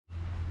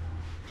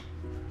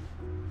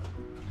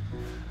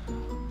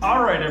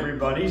Alright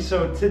everybody,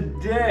 so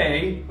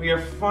today we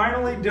are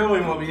finally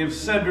doing what we have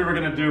said we were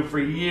going to do for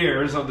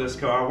years on this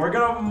car. We're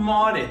going to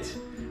mod it,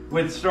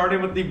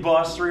 starting with the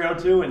Boss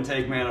 302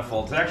 intake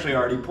manifold. It's actually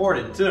already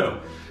ported too.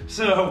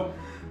 So,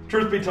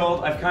 truth be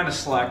told, I've kind of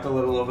slacked a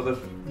little over the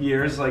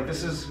years. Like,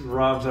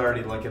 Rob's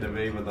already looking at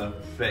me with a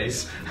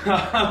face.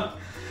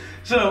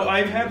 So,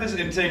 I've had this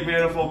intake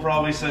manifold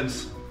probably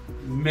since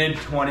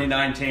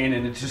mid-2019,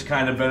 and it's just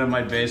kind of been in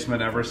my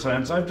basement ever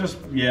since. I've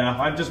just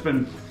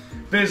been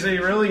busy,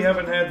 really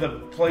haven't had the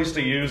place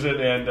to use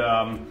it,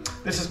 and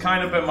this has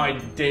kind of been my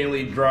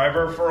daily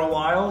driver for a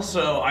while,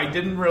 so I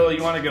didn't really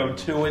want to go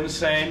too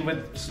insane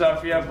with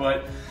stuff yet,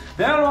 but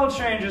that all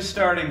changes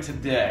starting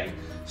today.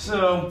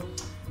 So,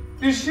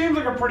 this seems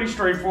like a pretty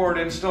straightforward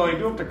install. You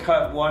do have to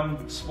cut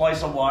one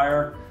splice of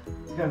wire,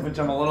 which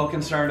I'm a little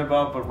concerned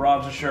about, but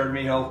Rob's assured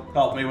me he'll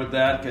help me with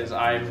that, because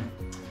I'm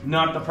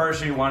not the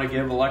person you want to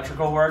give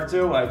electrical work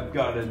to. I've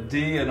got a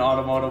D in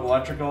automotive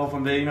electrical, if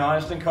I'm being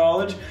honest, in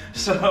college.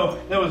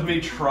 So that was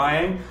me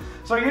trying.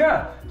 So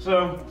yeah,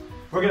 so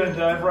we're gonna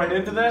dive right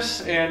into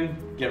this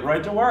and get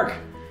right to work.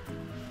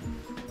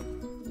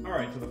 All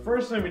right, so the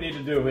first thing we need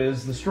to do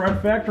is the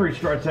factory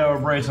strut tower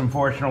brace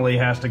unfortunately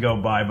has to go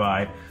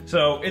bye-bye.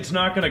 So it's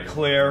not gonna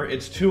clear,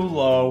 it's too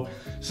low.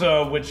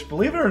 So, which,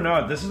 believe it or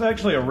not, this is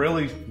actually a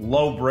really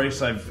low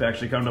brace I've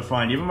actually come to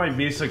find. Even my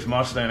V6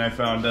 Mustang, I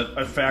found that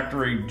a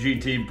factory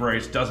GT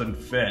brace doesn't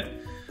fit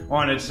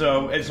on it,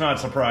 so it's not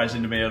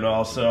surprising to me at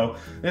all. So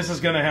this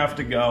is gonna have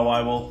to go.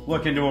 I will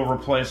look into a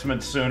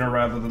replacement sooner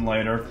rather than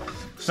later.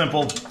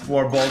 Simple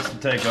 4 bolts to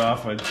take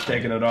off. I've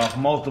taken it off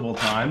multiple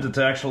times. It's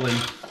actually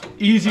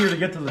easier to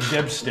get to the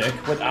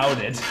dipstick without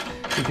it,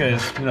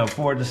 because, you know,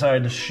 Ford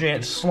decided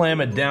to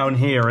slam it down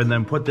here and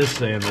then put this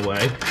thing in the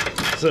way.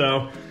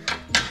 So,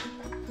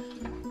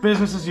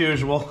 business as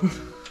usual.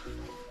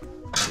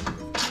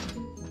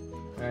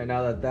 Alright,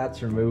 now that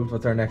that's removed,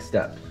 what's our next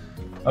step?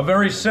 A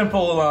very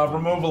simple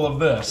removal of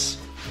this.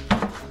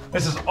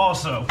 This is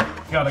also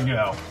gotta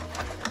go.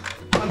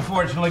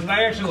 Unfortunately,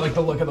 I actually like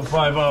the look of the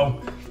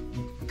 5.0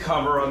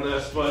 cover on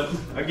this, but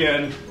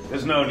again,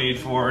 there's no need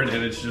for it,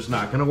 and it's just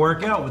not gonna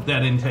work out with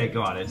that intake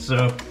on it.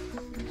 So,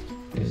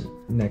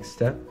 next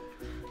step.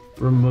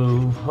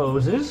 Remove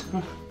hoses.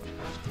 Alright,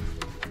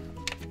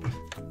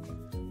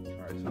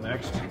 so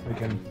next we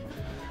can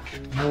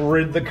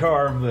rid the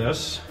car of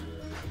this.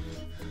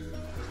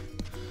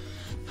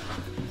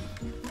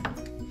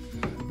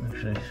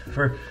 Actually,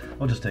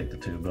 we'll just take the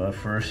tube off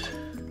first.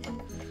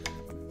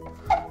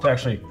 It's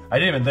actually, I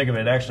didn't even think of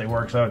it, it actually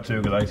works out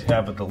too, because I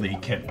have a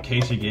delete kit.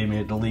 Casey gave me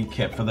a delete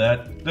kit for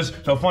that.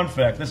 So fun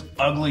fact, this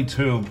ugly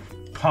tube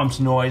pumps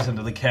noise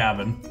into the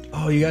cabin.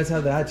 Oh, you guys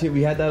have that too?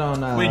 We had that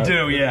on... we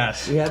do,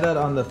 yes. We had that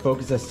on the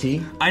Focus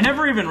ST. I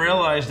never even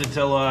realized it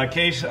till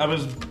Casey, I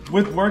was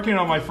working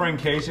on my friend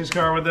Casey's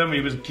car with him.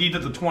 He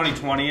did the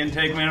 2020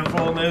 intake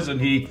manifold in his,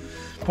 and he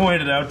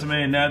pointed it out to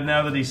me, and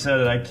now that he said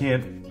it, I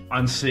can't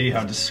unsee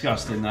how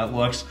disgusting that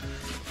looks.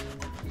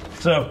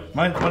 So,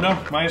 might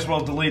as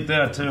well delete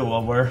that too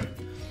while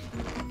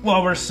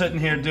we're sitting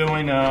here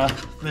doing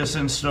this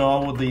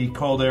install with the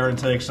cold air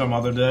intake some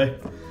other day.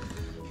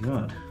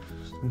 God,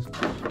 this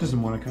doesn't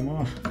want to come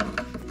off.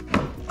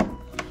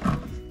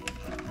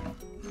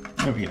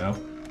 There we go.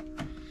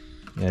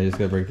 Yeah, you just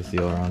gotta break the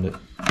seal around it.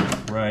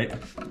 Right.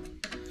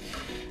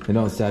 And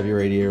don't stab your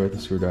radiator with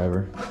a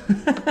screwdriver.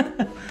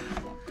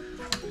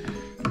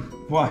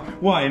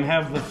 Why? And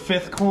have the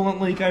 5th coolant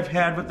leak I've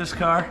had with this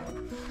car?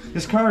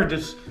 This car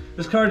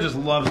just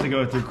loves to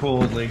go through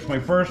coolant leaks. My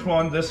first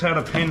one, this had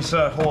a pin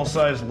set hole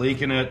size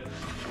leak in it.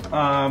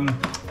 And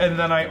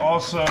then I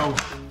also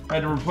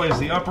had to replace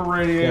the upper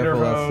radiator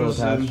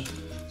hose.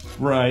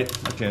 Right.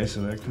 Okay,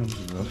 so that comes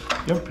with.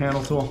 You have a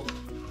panel tool?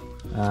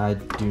 I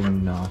do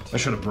not. I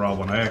should have brought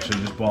one. I actually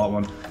just bought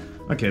one.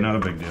 Okay, not a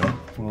big deal.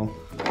 Well.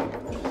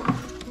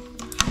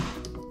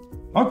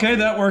 Okay,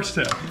 that works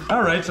too.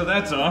 Alright, so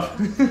that's off.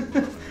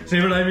 See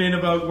what I mean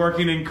about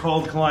working in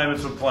cold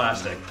climates with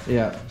plastic?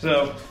 Yeah.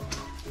 So,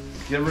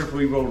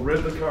 we will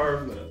rid the car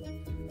of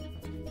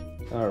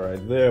that.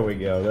 Alright, there we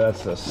go.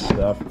 That's the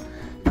stuff.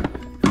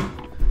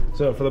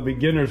 So for the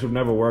beginners who've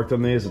never worked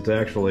on these, it's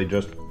actually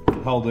just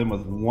held in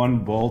with one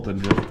bolt and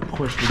just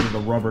pushed into the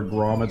rubber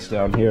grommets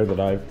down here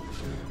that I've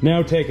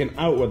now taken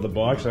out with the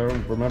box. I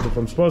don't remember if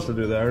I'm supposed to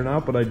do that or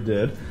not, but I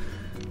did.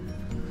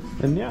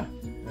 And yeah.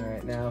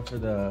 Alright, now for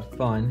the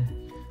fun.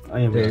 I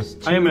am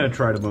gonna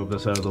try to move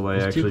this out of the way.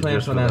 There's actually, 2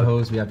 clamps on that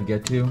hose we have to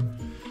get to.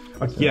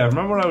 Yeah,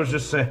 remember what I was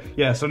just saying?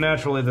 Yeah, so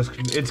naturally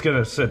it's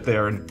gonna sit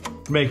there and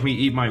make me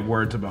eat my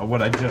words about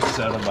what I just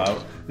said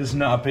about this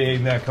not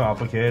being that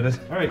complicated.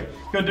 Alright,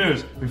 good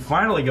news. We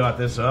finally got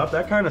this up.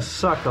 That kind of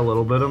sucked a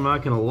little bit, I'm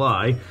not gonna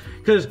lie.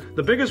 Because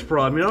the biggest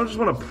problem, you don't just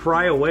want to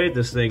pry away at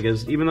this thing,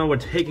 is even though we're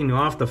taking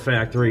off the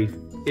factory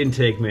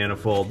intake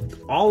manifold,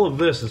 all of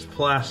this is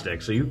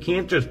plastic, so you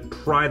can't just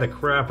pry the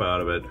crap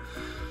out of it.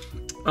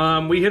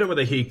 We hit it with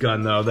a heat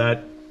gun though,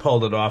 that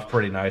pulled it off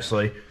pretty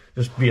nicely.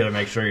 Just be to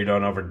make sure you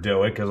don't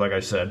overdo it, because like I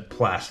said,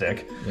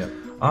 plastic. Yep.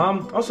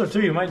 Also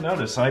too, you might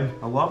notice I'm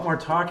a lot more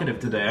talkative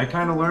today. I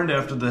kind of learned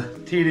after the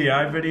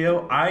TDI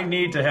video, I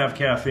need to have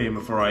caffeine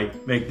before I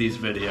make these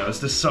videos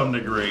to some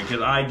degree,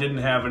 because I didn't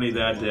have any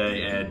that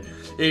day, and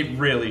it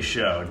really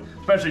showed.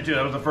 Especially too,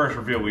 that was the first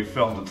review we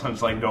filmed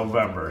since like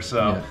November,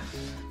 so.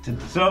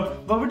 Yeah.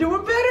 But we're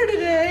doing better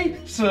today,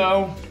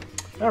 so.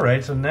 All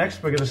right, so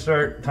next we're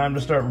gonna time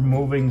to start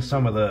removing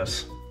some of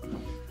this.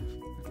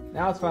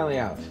 Now it's finally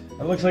out.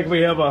 It looks like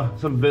we have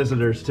some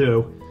visitors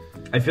too.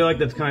 I feel like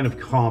that's kind of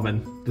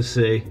common to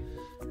see.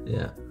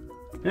 Yeah.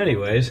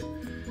 Anyways,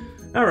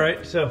 all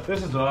right, so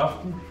this is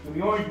off.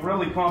 The only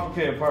really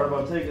complicated part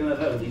about taking that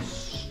out are these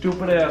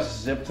stupid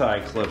ass zip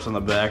tie clips on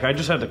the back. I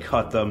just had to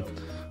cut them.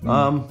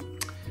 I'm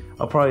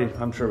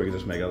sure we could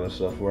just make other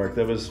stuff work.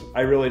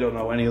 I really don't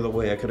know any other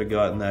way I could have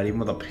gotten that, even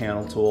with a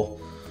panel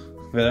tool.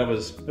 Yeah, it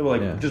was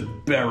like just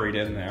buried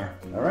in there.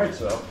 All right,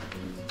 so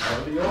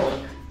that'll be all.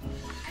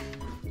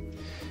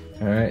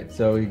 All right,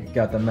 so we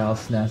got the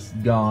mouse nest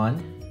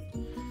gone.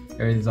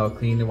 Everything's all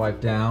cleaned and wiped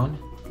down.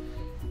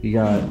 We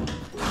got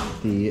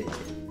the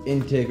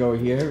intake over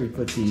here. We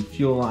put the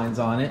fuel lines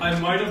on it. I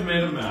might have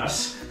made a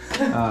mess.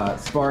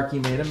 Sparky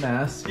made a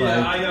mess.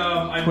 Yeah,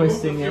 I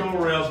moved the fuel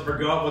rails,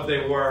 forgot what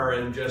they were,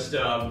 and just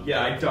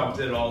I dumped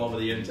it all over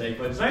the intake.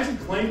 But it's nice and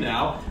clean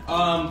now.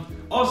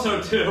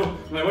 Also, too,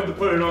 when I went to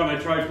put it on, I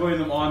tried putting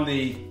them on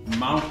the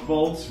mount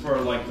bolts for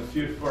like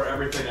for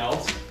everything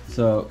else.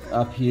 So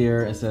up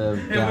here instead of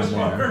down there. It was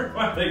harder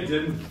when they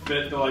didn't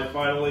fit till I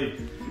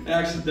finally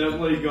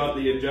accidentally got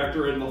the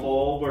injector in the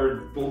hole where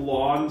it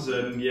belongs,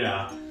 and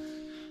yeah.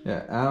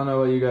 Yeah, I don't know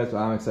what you guys, but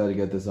I'm excited to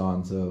get this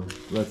on, so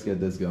let's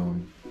get this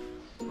going.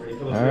 Ready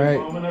for the big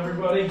moment,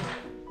 everybody?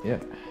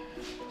 Yep.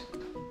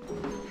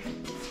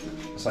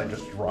 So I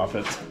just drop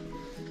it.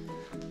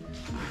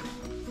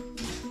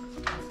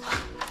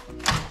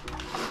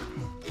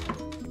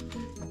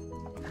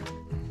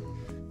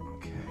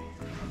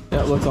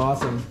 Yeah, it looks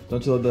awesome.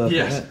 Don't you love the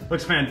Yes,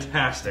 looks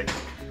fantastic.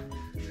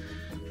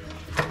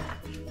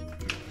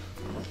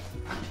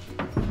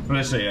 What did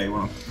I say? Yeah, you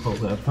want to pull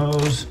that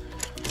hose.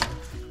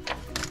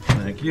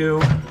 Thank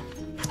you.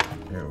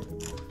 There we go.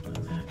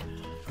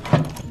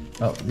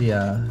 Oh,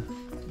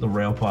 the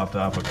rail popped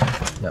off. Okay.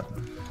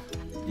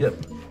 Yep.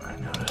 I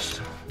noticed.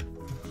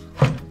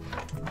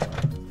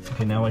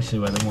 Okay, now I see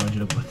why they wanted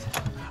you to put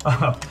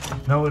that.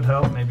 No, it would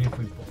help maybe if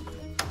we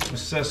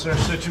assess our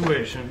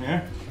situation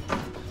here.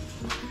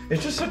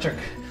 It's just such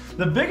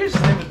the biggest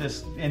thing with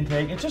this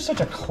intake, it's just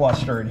such a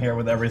cluster in here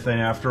with everything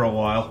after a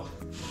while.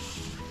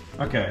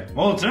 Okay,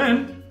 well it's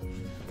in.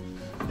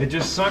 It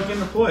just sunk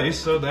into place,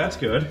 so that's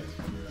good.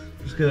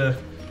 Just gonna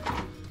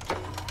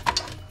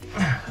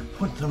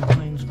put some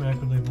things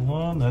back where they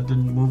belong. That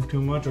didn't move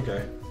too much,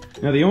 okay.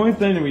 Now the only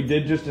thing that we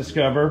did just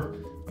discover,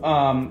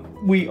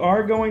 we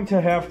are going to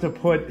have to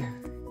put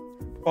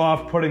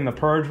off putting the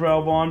purge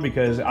valve on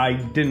because I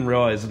didn't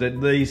realize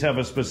that these have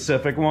a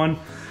specific one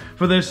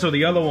for this, so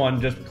the other one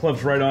just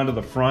clips right onto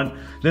the front.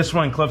 This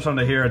one clips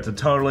onto here. It's a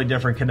totally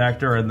different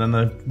connector, and then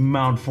the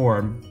mount for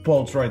it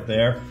bolts right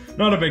there.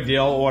 Not a big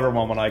deal. I'll order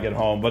one when I get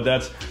home, but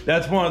that's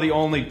one of the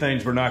only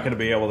things we're not going to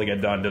be able to get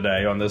done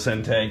today on this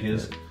intake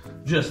is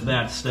just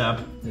that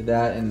step.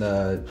 That and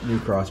the new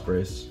cross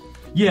brace.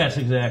 Yes,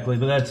 exactly,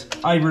 but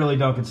I really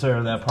don't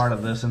consider that part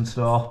of this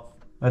install.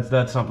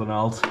 That's something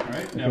else. All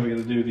right, now we got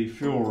to do the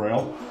fuel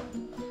rail.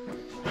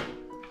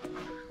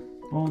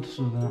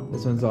 So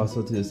this one's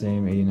also to the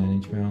same 89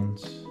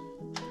 inch-pounds.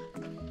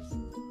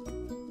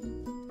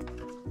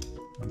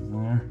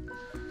 There.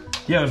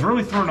 Yeah, I was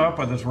really thrown off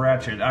by this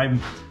ratchet.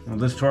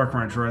 This torque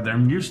wrench right there.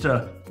 I'm used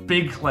to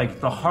big, like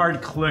the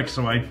hard click,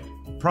 so I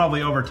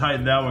probably over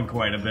tightened that one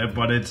quite a bit.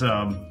 But it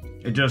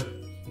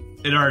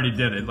already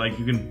did it. Like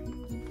you can.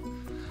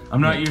 I'm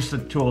not used to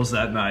tools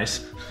that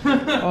nice.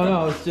 Oh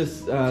no, it's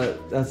just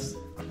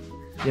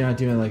you're not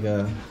doing like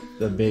a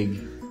big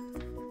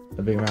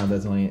amount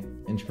that's only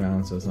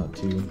inch-pounds, so it's not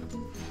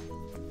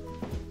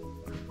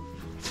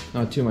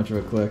too much of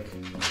a click.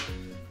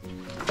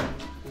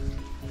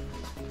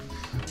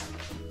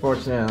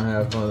 Fortunately, I don't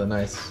have one of the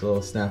nice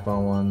little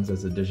snap-on ones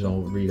that's a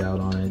digital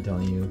readout on it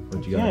telling you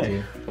what you got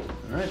to.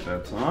 Alright,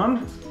 that's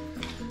on.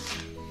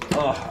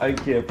 Oh, I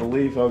can't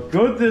believe how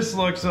good this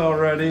looks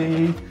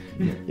already.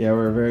 Yeah,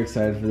 we're very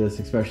excited for this,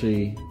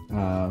 especially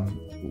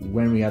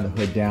when we have the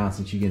hood down,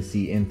 since you can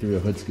see in through the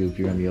hood scoop,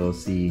 you're going to be able to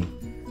see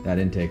that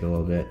intake a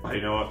little bit.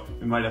 You know what?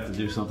 We might have to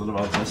do something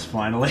about this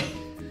finally.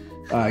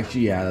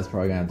 Actually, yeah, that's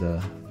probably going to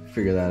have to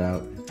figure that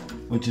out.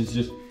 Which is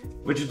just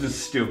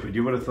stupid.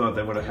 You would have thought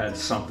they would have had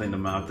something to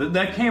mount.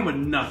 That came with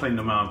nothing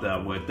to mount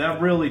that with.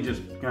 That really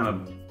just kind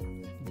of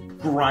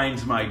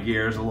grinds my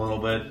gears a little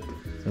bit.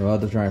 So we'll have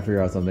to try and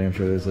figure out something. I'm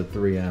sure there's a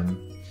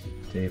 3M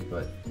tape,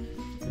 but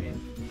I mean,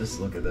 just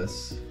look at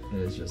this. It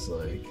is just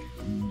like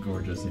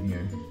gorgeous in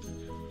here.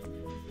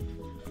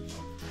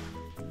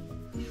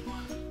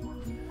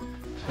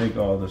 Take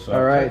all this off.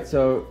 All right,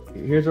 so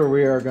here's where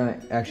we are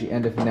going to actually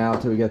end it for now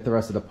until we get the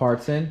rest of the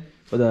parts in.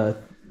 But the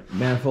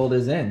manifold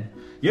is in.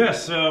 Yeah,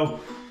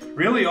 so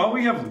really all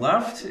we have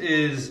left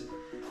is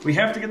we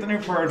have to get the new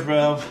purge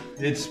valve.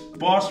 It's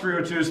Boss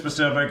 302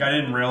 specific. I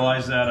didn't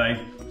realize that.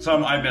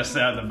 I missed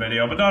that in the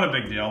video, but not a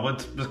big deal.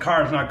 The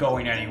car's not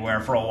going anywhere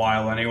for a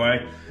while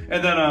anyway.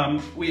 And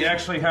then we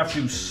actually have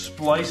to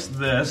splice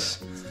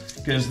this,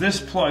 because this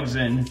plugs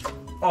in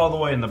all the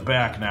way in the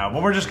back now.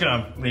 But we're just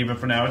gonna leave it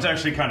for now. It's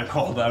actually kind of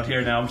cold out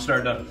here now.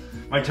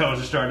 My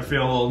toes are starting to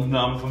feel a little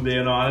numb, if I'm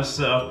being honest.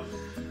 So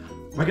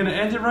we're gonna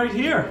end it right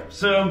here.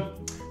 So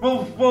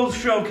we'll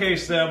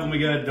showcase that when we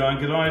get it done.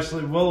 Because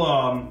honestly,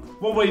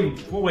 we'll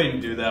wait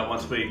and do that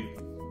once we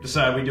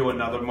decide we do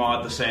another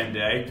mod the same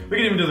day. We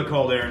can even do the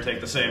cold air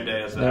intake the same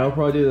day as that. Yeah, we'll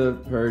probably do the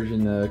purge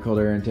and the cold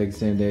air intake the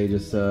same day,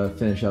 just to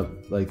finish up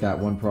like that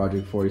one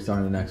project before we start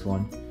on the next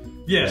one.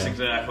 Yes,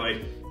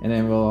 exactly. And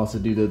then we'll also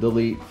do the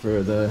delete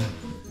for the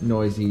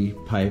noisy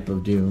pipe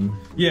of doom.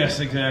 Yes,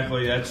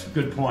 exactly. That's a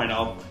good point.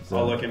 I'll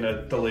look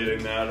into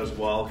deleting that as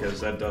well, because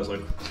that does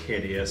look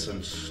hideous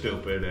and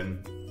stupid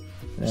and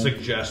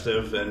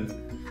suggestive and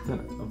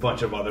a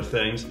bunch of other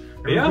things.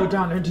 We go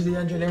down into the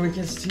engine and we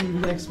can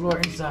explore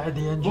inside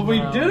the engine. Well,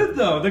 we did it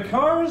though. The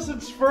car is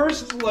its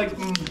first like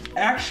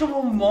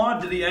actual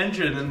mod to the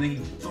engine,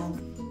 and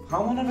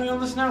how long have I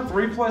owned this now?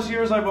 3+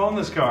 years I've owned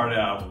this car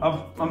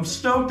now. I'm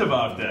stoked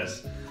about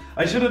this.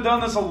 I should have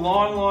done this a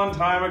long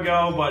time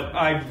ago, but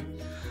I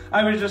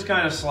was just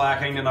kind of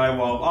slacking, and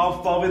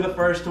I'll be the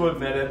first to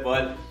admit it.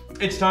 But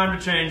it's time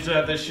to change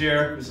that this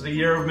year. This is a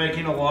year of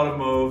making a lot of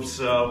moves,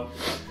 so.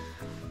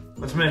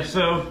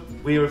 So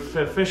we have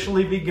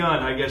officially begun,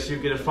 I guess you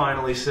could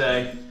finally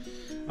say.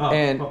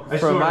 And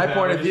from my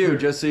point of view,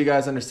 just so you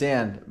guys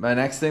understand, my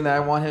next thing that I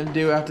want him to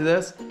do after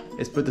this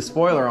is put the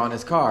spoiler on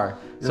his car.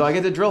 So I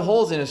get to drill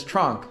holes in his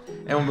trunk.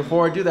 And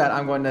before I do that,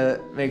 I'm going to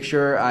make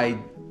sure I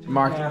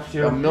mark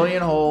a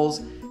million holes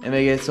and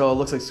make it so it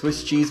looks like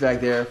Swiss cheese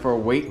back there for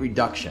weight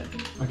reduction.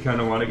 I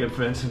kind of want to get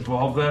Vince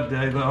involved that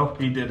day, though.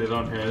 He did it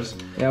on his.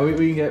 Yeah,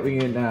 we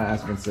can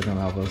ask Vince to come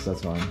help us.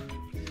 That's fine.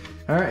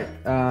 All right,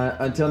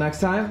 until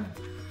next time,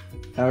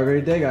 have a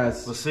great day,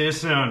 guys. We'll see you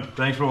soon.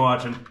 Thanks for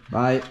watching.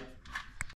 Bye.